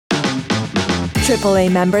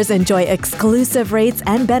AAA members enjoy exclusive rates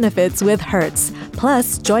and benefits with Hertz.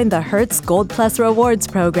 Plus, join the Hertz Gold Plus Rewards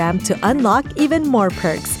program to unlock even more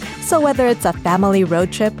perks. So whether it's a family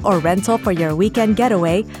road trip or rental for your weekend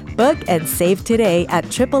getaway, book and save today at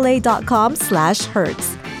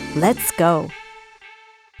AAA.com/Hertz. Let's go.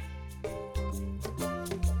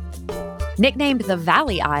 Nicknamed the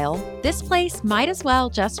Valley Isle, this place might as well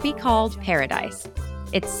just be called paradise.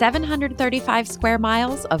 It's 735 square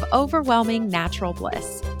miles of overwhelming natural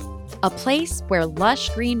bliss. A place where lush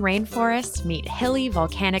green rainforests meet hilly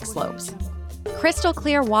volcanic slopes. Crystal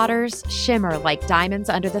clear waters shimmer like diamonds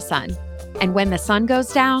under the sun. And when the sun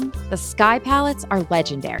goes down, the sky palettes are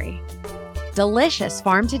legendary. Delicious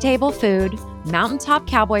farm-to-table food, mountaintop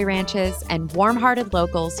cowboy ranches, and warm-hearted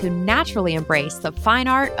locals who naturally embrace the fine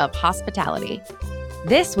art of hospitality.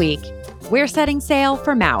 This week, we're setting sail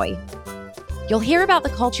for Maui. You'll hear about the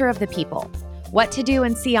culture of the people, what to do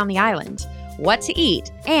and see on the island, what to eat,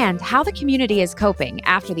 and how the community is coping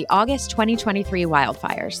after the August 2023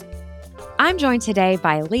 wildfires. I'm joined today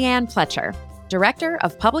by Leanne Pletcher, Director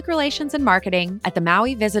of Public Relations and Marketing at the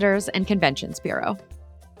Maui Visitors and Conventions Bureau.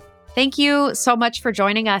 Thank you so much for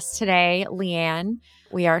joining us today, Leanne.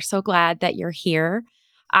 We are so glad that you're here.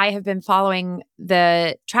 I have been following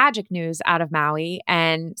the tragic news out of Maui,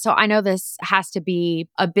 and so I know this has to be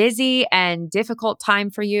a busy and difficult time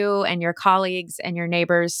for you and your colleagues and your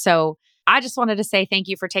neighbors. So I just wanted to say thank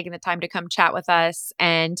you for taking the time to come chat with us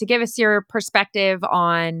and to give us your perspective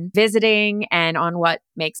on visiting and on what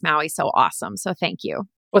makes Maui so awesome. So thank you.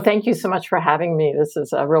 Well, thank you so much for having me. This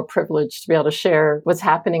is a real privilege to be able to share what's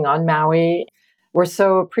happening on Maui. We're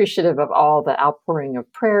so appreciative of all the outpouring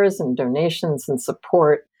of prayers and donations and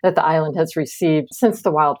support that the island has received since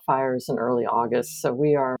the wildfires in early August. So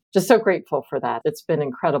we are just so grateful for that. It's been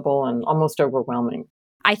incredible and almost overwhelming.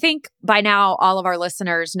 I think by now all of our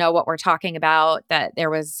listeners know what we're talking about, that there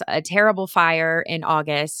was a terrible fire in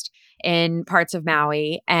August in parts of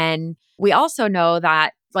Maui. And we also know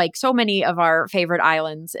that, like so many of our favorite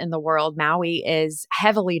islands in the world, Maui is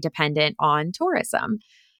heavily dependent on tourism.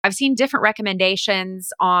 I've seen different recommendations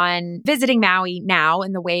on visiting Maui now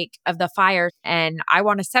in the wake of the fire, and I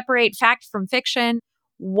want to separate fact from fiction.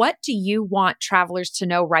 What do you want travelers to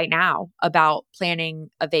know right now about planning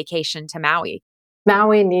a vacation to Maui?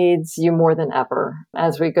 Maui needs you more than ever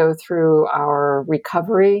as we go through our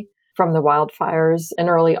recovery from the wildfires in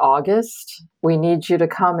early August. We need you to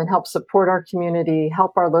come and help support our community,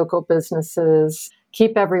 help our local businesses,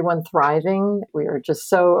 keep everyone thriving. We are just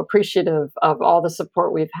so appreciative of all the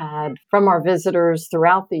support we've had from our visitors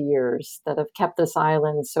throughout the years that have kept this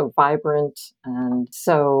island so vibrant and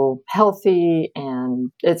so healthy. And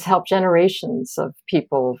it's helped generations of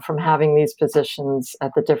people from having these positions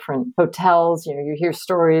at the different hotels. You know, you hear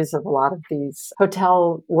stories of a lot of these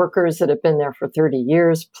hotel workers that have been there for 30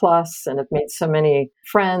 years plus and have made so many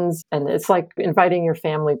friends. And it's like inviting your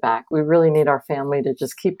family back. We really need our family to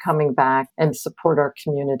just keep coming back and support our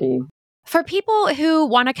community. For people who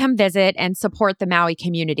want to come visit and support the Maui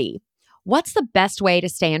community, what's the best way to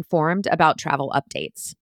stay informed about travel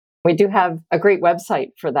updates? We do have a great website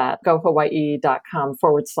for that,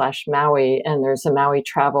 gohawaii.com/Maui, and there's a Maui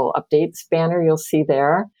travel updates banner you'll see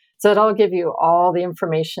there. So it'll give you all the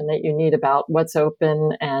information that you need about what's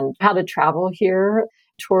open and how to travel here.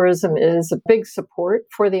 Tourism is a big support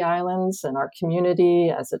for the islands and our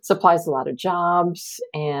community as it supplies a lot of jobs.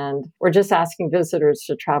 And we're just asking visitors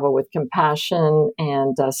to travel with compassion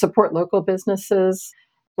and support local businesses.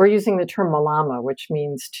 We're using the term malama, which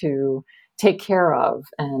means to take care of,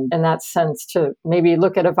 and in that sense, to maybe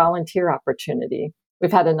look at a volunteer opportunity.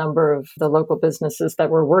 We've had a number of the local businesses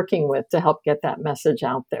that we're working with to help get that message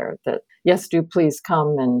out there that, yes, do please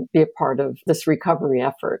come and be a part of this recovery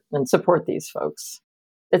effort and support these folks.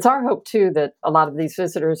 It's our hope, too, that a lot of these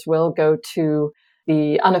visitors will go to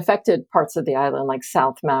the unaffected parts of the island, like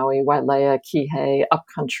South Maui, Wailea, Kihei,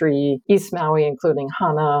 Upcountry, East Maui, including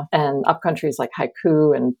Hana, and upcountries like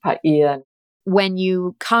Haiku and Paia. When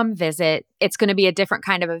you come visit, it's going to be a different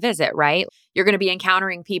kind of a visit, right? You're going to be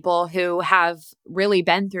encountering people who have really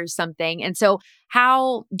been through something. And so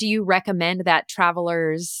how do you recommend that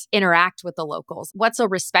travelers interact with the locals? What's a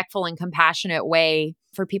respectful and compassionate way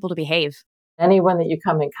for people to behave? Anyone that you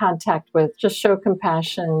come in contact with, just show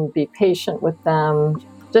compassion, be patient with them.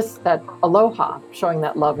 Just that aloha, showing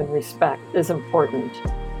that love and respect is important.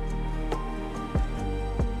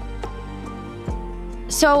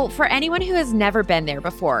 So for anyone who has never been there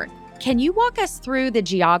before, can you walk us through the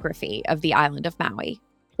geography of the island of Maui?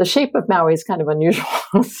 The shape of Maui is kind of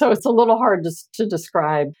unusual, so it's a little hard to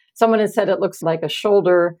describe. Someone has said it looks like a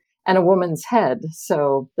shoulder and a woman's head.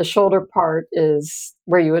 So the shoulder part is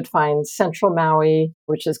where you would find Central Maui,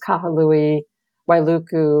 which is Kahului,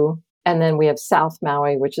 Wailuku, and then we have South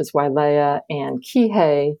Maui, which is Wailea and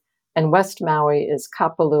Kihei, and West Maui is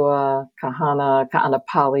Kapalua, Kahana,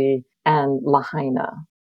 Ka'anapali, and Lahaina.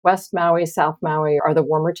 West Maui, South Maui are the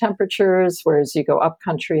warmer temperatures, whereas you go up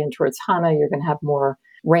country and towards Hana, you're going to have more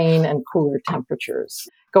rain and cooler temperatures.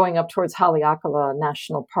 Going up towards Haleakala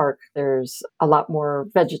National Park, there's a lot more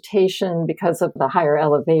vegetation because of the higher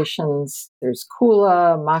elevations. There's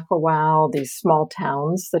Kula, Makawao, these small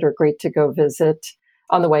towns that are great to go visit.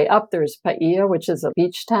 On the way up, there's Paia, which is a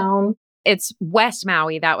beach town. It's West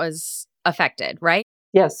Maui that was affected, right?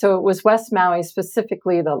 Yes, so it was West Maui,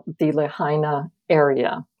 specifically the Lahaina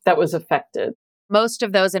area that was affected. Most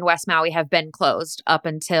of those in West Maui have been closed up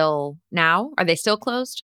until now. Are they still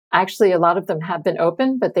closed? Actually, a lot of them have been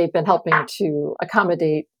open, but they've been helping to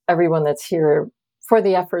accommodate everyone that's here for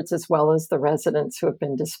the efforts as well as the residents who have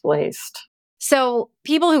been displaced. So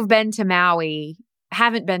people who've been to Maui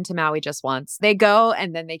haven't been to Maui just once. They go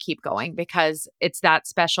and then they keep going because it's that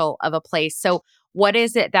special of a place. So what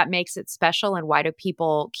is it that makes it special and why do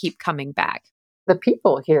people keep coming back? The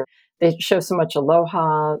people here, they show so much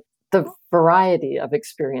aloha, the variety of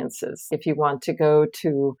experiences. If you want to go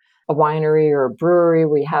to a winery or a brewery,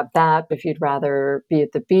 we have that. If you'd rather be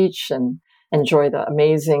at the beach and enjoy the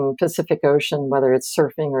amazing Pacific Ocean, whether it's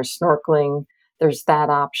surfing or snorkeling, there's that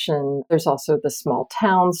option. There's also the small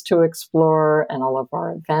towns to explore and all of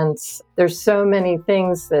our events. There's so many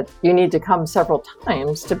things that you need to come several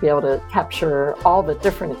times to be able to capture all the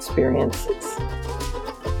different experiences.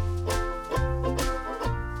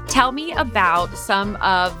 Tell me about some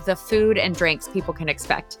of the food and drinks people can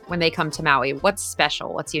expect when they come to Maui. What's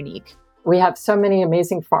special? What's unique? We have so many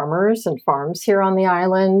amazing farmers and farms here on the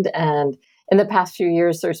island. And in the past few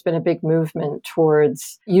years, there's been a big movement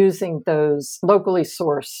towards using those locally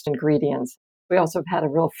sourced ingredients. We also have had a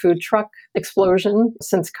real food truck explosion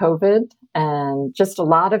since COVID and just a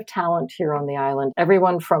lot of talent here on the island.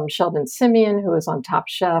 Everyone from Sheldon Simeon, who is on Top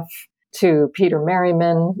Chef, to Peter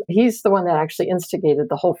Merriman. He's the one that actually instigated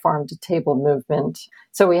the whole farm to table movement.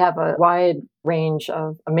 So we have a wide range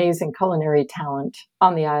of amazing culinary talent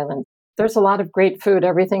on the island. There's a lot of great food,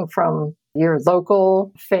 everything from your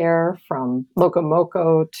local fare, from Loco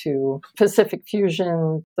Moco to Pacific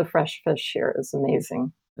Fusion. The fresh fish here is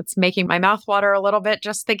amazing. It's making my mouth water a little bit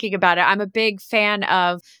just thinking about it. I'm a big fan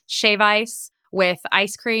of shave ice with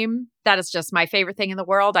ice cream. That is just my favorite thing in the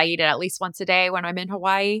world. I eat it at least once a day when I'm in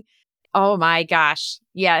Hawaii. Oh my gosh.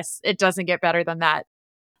 Yes, it doesn't get better than that.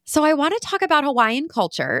 So I want to talk about Hawaiian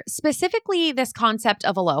culture, specifically this concept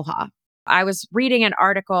of aloha. I was reading an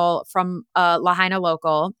article from a Lahaina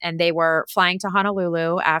local, and they were flying to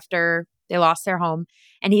Honolulu after they lost their home.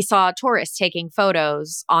 And he saw tourists taking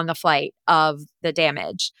photos on the flight of the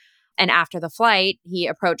damage. And after the flight, he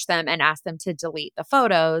approached them and asked them to delete the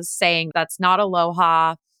photos, saying, "That's not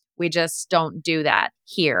aloha. We just don't do that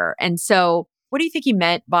here." And so what do you think he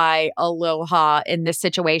meant by aloha in this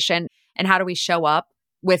situation? And how do we show up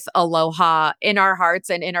with aloha in our hearts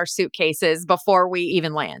and in our suitcases before we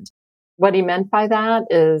even land? What he meant by that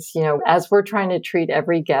is, as we're trying to treat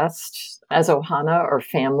every guest as ohana or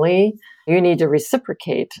family, you need to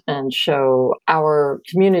reciprocate and show our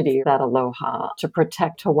community that aloha to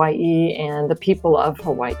protect Hawaii and the people of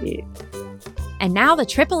Hawaii. And now the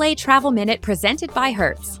AAA Travel Minute presented by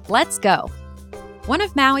Hertz. Let's go. One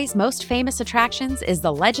of Maui's most famous attractions is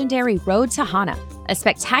the legendary Road to Hana, a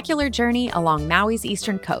spectacular journey along Maui's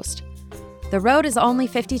eastern coast. The road is only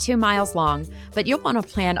 52 miles long, but you'll want to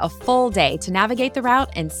plan a full day to navigate the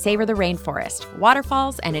route and savor the rainforest,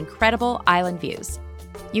 waterfalls, and incredible island views.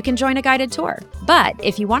 You can join a guided tour, but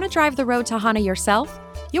if you want to drive the Road to Hana yourself,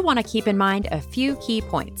 you'll want to keep in mind a few key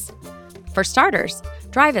points. For starters,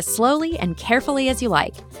 drive as slowly and carefully as you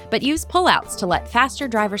like, but use pullouts to let faster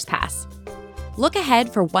drivers pass. Look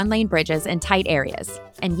ahead for one-lane bridges in tight areas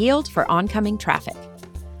and yield for oncoming traffic.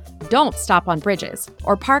 Don't stop on bridges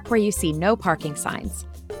or park where you see no parking signs.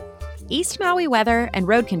 East Maui weather and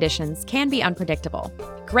road conditions can be unpredictable.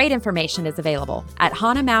 Great information is available at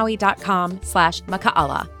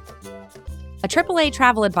hanamaui.com/makaala. A AAA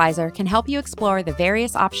travel advisor can help you explore the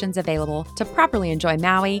various options available to properly enjoy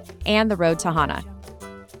Maui and the Road to Hana.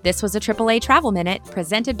 This was a AAA Travel Minute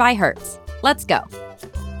presented by Hertz. Let's go.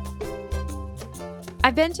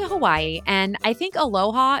 I've been to Hawaii, and I think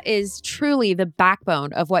aloha is truly the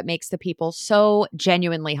backbone of what makes the people so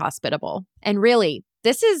genuinely hospitable. And really,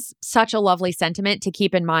 this is such a lovely sentiment to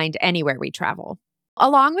keep in mind anywhere we travel.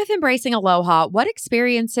 Along with embracing aloha, what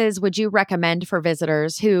experiences would you recommend for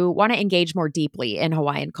visitors who want to engage more deeply in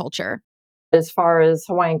Hawaiian culture? As far as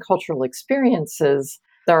Hawaiian cultural experiences,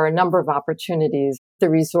 there are a number of opportunities. The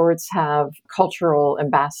resorts have cultural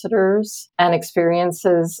ambassadors and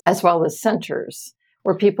experiences, as well as centers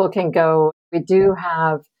where people can go. We do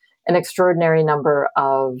have an extraordinary number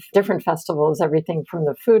of different festivals, everything from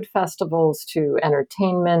the food festivals to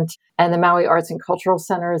entertainment. And the Maui Arts and Cultural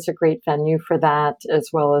Center is a great venue for that, as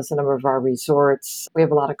well as a number of our resorts. We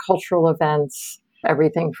have a lot of cultural events,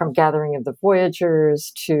 everything from Gathering of the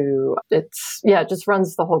Voyagers to it just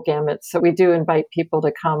runs the whole gamut. So we do invite people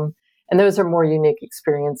to come, and those are more unique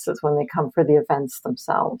experiences when they come for the events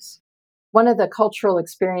themselves. One of the cultural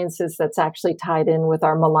experiences that's actually tied in with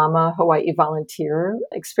our Malama Hawaii volunteer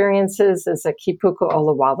experiences is a Kipuku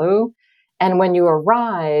Olowalu. And when you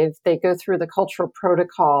arrive, they go through the cultural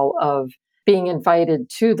protocol of being invited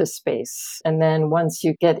to the space. And then once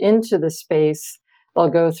you get into the space, they'll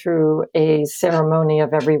go through a ceremony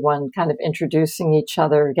of everyone kind of introducing each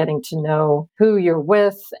other, getting to know who you're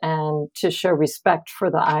with, and to show respect for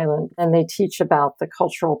the island. And they teach about the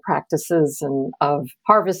cultural practices and of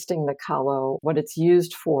harvesting the kalo, what it's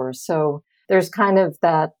used for. So there's kind of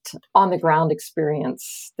that on-the-ground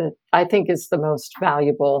experience that I think is the most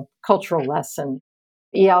valuable cultural lesson.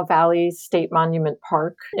 Iao Valley State Monument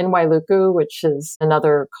Park in Wailuku, which is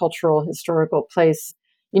another cultural historical place,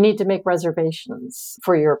 you need to make reservations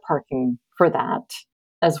for your parking for that,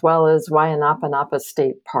 as well as Waianapanapa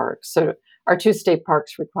State Park. So our two state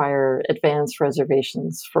parks require advanced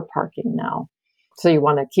reservations for parking now. So you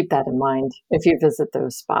want to keep that in mind if you visit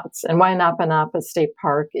those spots. And Waianapanapa State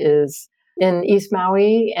Park is in East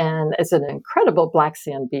Maui, and it's an incredible black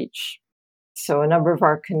sand beach. So a number of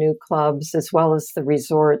our canoe clubs, as well as the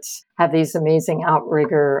resorts, have these amazing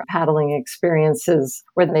outrigger paddling experiences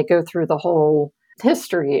where they go through the whole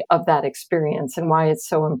history of that experience and why it's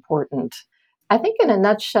so important. I think in a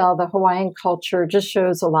nutshell, the Hawaiian culture just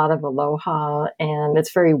shows a lot of aloha and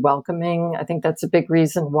it's very welcoming. I think that's a big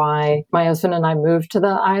reason why my husband and I moved to the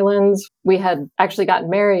islands. We had actually gotten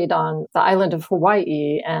married on the island of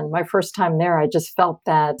Hawaii, and my first time there, I just felt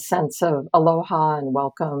that sense of aloha and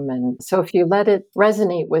welcome. And so if you let it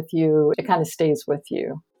resonate with you, it kind of stays with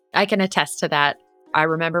you. I can attest to that. I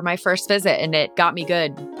remember my first visit and it got me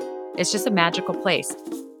good. It's just a magical place.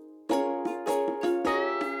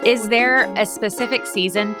 Is there a specific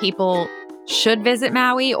season people should visit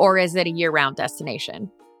Maui, or is it a year-round destination?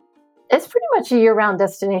 It's pretty much a year-round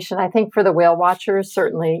destination. I think for the whale watchers,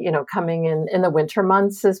 certainly, coming in the winter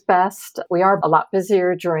months is best. We are a lot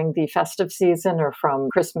busier during the festive season or from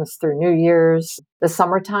Christmas through New Year's. The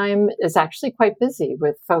summertime is actually quite busy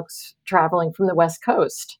with folks traveling from the West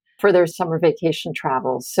Coast for their summer vacation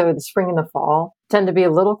travels. So the spring and the fall tend to be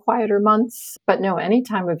a little quieter months, but no, any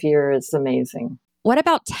time of year is amazing. What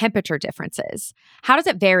about temperature differences? How does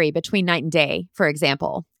it vary between night and day, for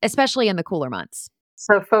example, especially in the cooler months?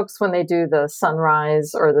 So folks, when they do the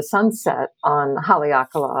sunrise or the sunset on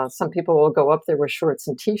Haleakala, some people will go up there with shorts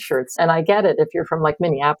and t-shirts. And I get it if you're from like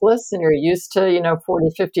Minneapolis and you're used to,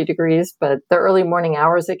 40, 50 degrees, but the early morning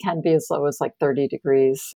hours, it can be as low as like 30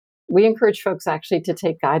 degrees. We encourage folks actually to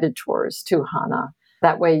take guided tours to Hana.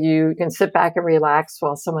 That way you can sit back and relax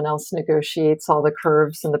while someone else negotiates all the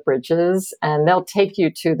curves and the bridges, and they'll take you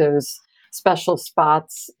to those special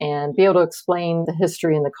spots and be able to explain the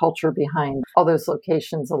history and the culture behind all those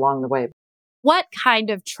locations along the way. What kind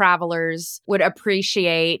of travelers would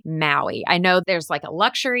appreciate Maui? I know there's like a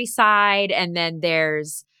luxury side and then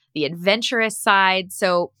there's the adventurous side.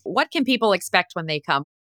 So what can people expect when they come?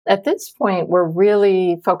 At this point, we're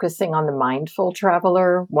really focusing on the mindful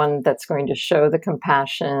traveler, one that's going to show the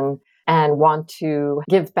compassion and want to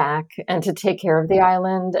give back and to take care of the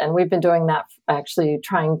island. And we've been doing that, actually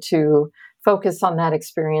trying to focus on that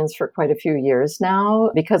experience for quite a few years now.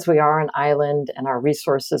 Because we are an island and our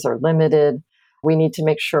resources are limited, we need to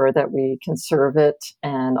make sure that we conserve it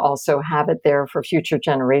and also have it there for future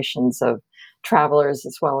generations of travelers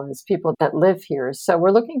as well as people that live here. So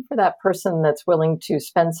we're looking for that person that's willing to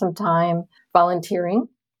spend some time volunteering,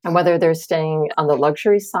 and whether they're staying on the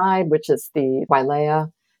luxury side, which is the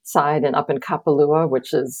Wailea side, and up in Kapalua,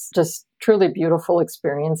 which is just truly beautiful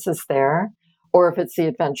experiences there, or if it's the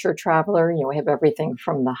adventure traveler, we have everything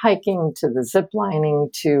from the hiking to the zip lining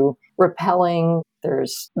to rappelling.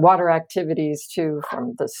 There's water activities too,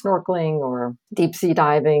 from the snorkeling or deep sea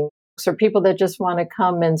diving. So people that just want to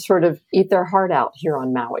come and sort of eat their heart out here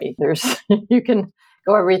on Maui. You can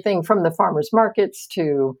go everything from the farmers markets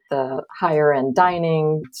to the higher end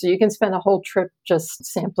dining. So you can spend a whole trip just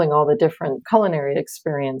sampling all the different culinary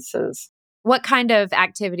experiences. What kind of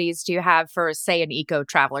activities do you have for, say, an eco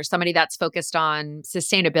traveler, somebody that's focused on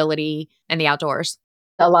sustainability and the outdoors?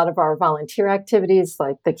 A lot of our volunteer activities,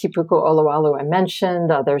 like the Kipuku Olowalu I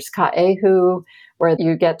mentioned, there's Ka'ehu, where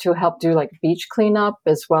you get to help do like beach cleanup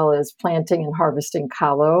as well as planting and harvesting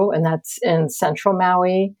kalo, and that's in central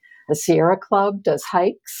Maui. The Sierra Club does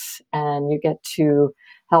hikes, and you get to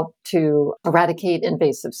help to eradicate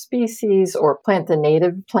invasive species or plant the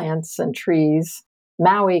native plants and trees.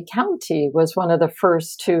 Maui County was one of the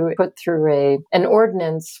first to put through an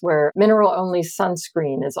ordinance where mineral-only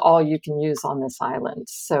sunscreen is all you can use on this island.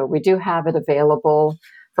 So we do have it available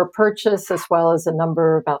for purchase, as well as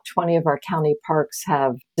about 20 of our county parks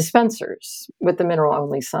have dispensers with the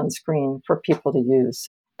mineral-only sunscreen for people to use.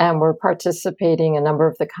 And we're participating in a number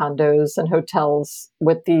of the condos and hotels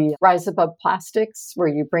with the Rise Above Plastics, where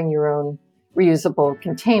you bring your own reusable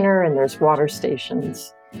container and there's water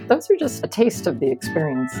stations. Those are just a taste of the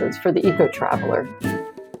experiences for the eco-traveler.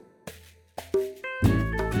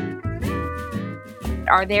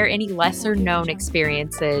 Are there any lesser known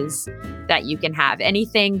experiences that you can have?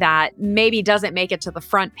 Anything that maybe doesn't make it to the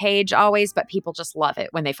front page always, but people just love it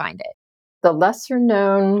when they find it? The lesser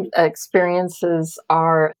known experiences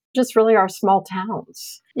are just really our small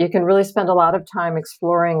towns. You can really spend a lot of time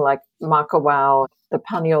exploring like Makawao, the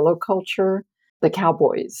Paniolo culture, the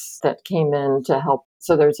cowboys that came in to help.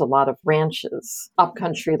 So there's a lot of ranches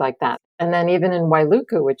upcountry like that. And then even in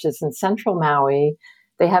Wailuku, which is in central Maui,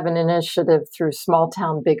 they have an initiative through Small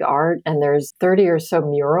Town Big Art, and there's 30 or so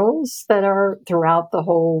murals that are throughout the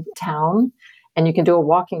whole town. And you can do a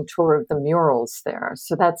walking tour of the murals there.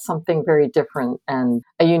 So that's something very different and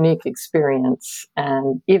a unique experience.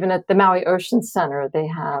 And even at the Maui Ocean Center, they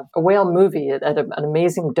have a whale movie at an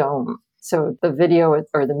amazing dome. So the video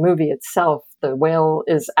or the movie itself, the whale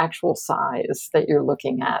is actual size that you're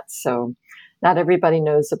looking at. So not everybody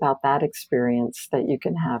knows about that experience that you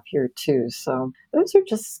can have here too. So those are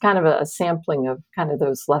just kind of a sampling of kind of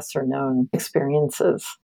those lesser known experiences.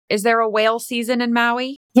 Is there a whale season in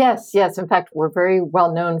Maui? Yes. In fact, we're very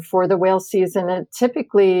well known for the whale season. It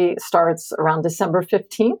typically starts around December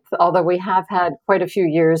 15th, although we have had quite a few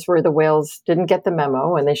years where the whales didn't get the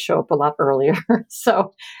memo and they show up a lot earlier.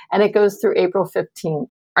 And it goes through April 15th.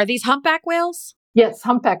 Are these humpback whales? Yes,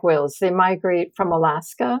 humpback whales. They migrate from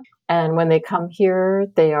Alaska. And when they come here,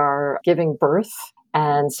 they are giving birth.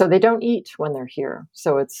 And so they don't eat when they're here.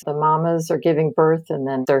 So it's the mamas are giving birth and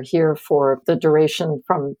then they're here for the duration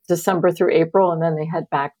from December through April, and then they head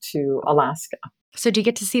back to Alaska. So do you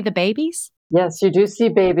get to see the babies? Yes, you do see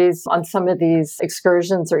babies on some of these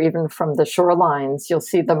excursions or even from the shorelines. You'll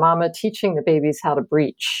see the mama teaching the babies how to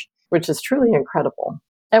breach, which is truly incredible.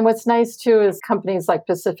 And what's nice too is companies like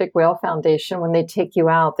Pacific Whale Foundation, when they take you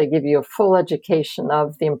out, they give you a full education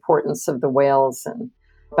of the importance of the whales and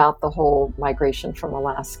about the whole migration from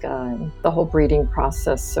Alaska and the whole breeding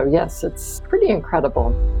process. So yes, it's pretty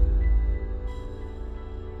incredible.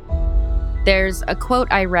 There's a quote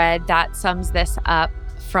I read that sums this up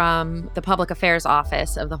from the Public Affairs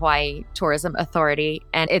Office of the Hawaii Tourism Authority.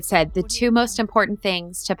 And it said, the two most important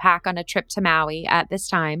things to pack on a trip to Maui at this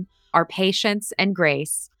time are patience and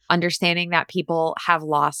grace, understanding that people have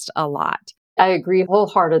lost a lot. I agree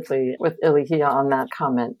wholeheartedly with Ilihia on that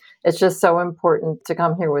comment. It's just so important to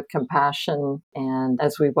come here with compassion. And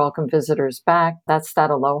as we welcome visitors back, that's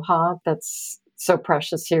that aloha that's so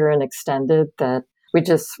precious here and extended that we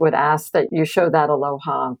just would ask that you show that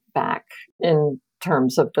aloha back in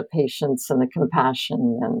terms of the patience and the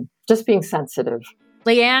compassion and just being sensitive.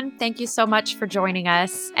 Leanne, thank you so much for joining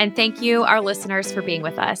us. And thank you, our listeners, for being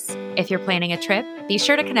with us. If you're planning a trip, be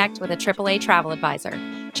sure to connect with a AAA travel advisor.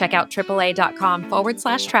 Check out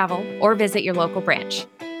AAA.com/travel or visit your local branch.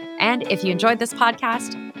 And if you enjoyed this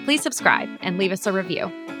podcast, please subscribe and leave us a review.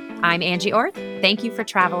 I'm Angie Orth. Thank you for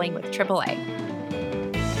traveling with AAA.